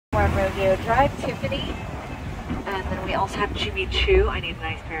on Rodeo Drive, Tiffany. And then we also have Jimmy Choo. I need a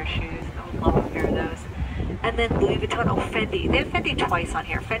nice pair of shoes. I would love a pair of those. And then Louis Vuitton, oh Fendi. They have Fendi twice on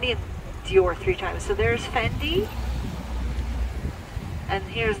here. Fendi and Dior 3 times. So there's Fendi. And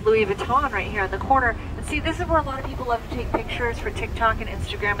here's Louis Vuitton right here on the corner. And see, this is where a lot of people love to take pictures for TikTok and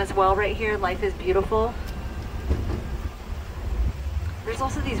Instagram as well right here. Life is beautiful. There's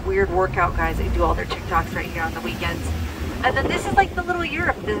also these weird workout guys that do all their TikToks right here on the weekends. And then this is like the little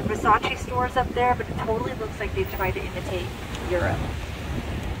Europe. The Versace stores up there, but it totally looks like they tried to imitate Europe.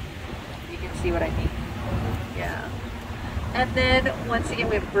 You can see what I mean. Yeah. And then once again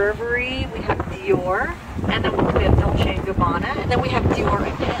we have Burberry, we have Dior, and then we have Dolce & Gabbana, and then we have Dior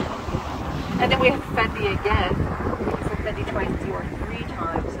again. And then we have Fendi again. So Fendi twice, Dior 3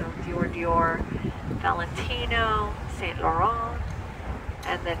 times. So Dior, Valentino, Saint Laurent,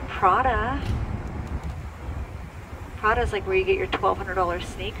 and then Prada. Prada's like where you get your $1,200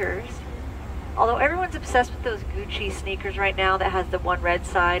 sneakers. Although everyone's obsessed with those Gucci sneakers right now that has the one red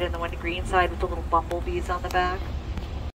side and the one green side with the little bumblebees on the back.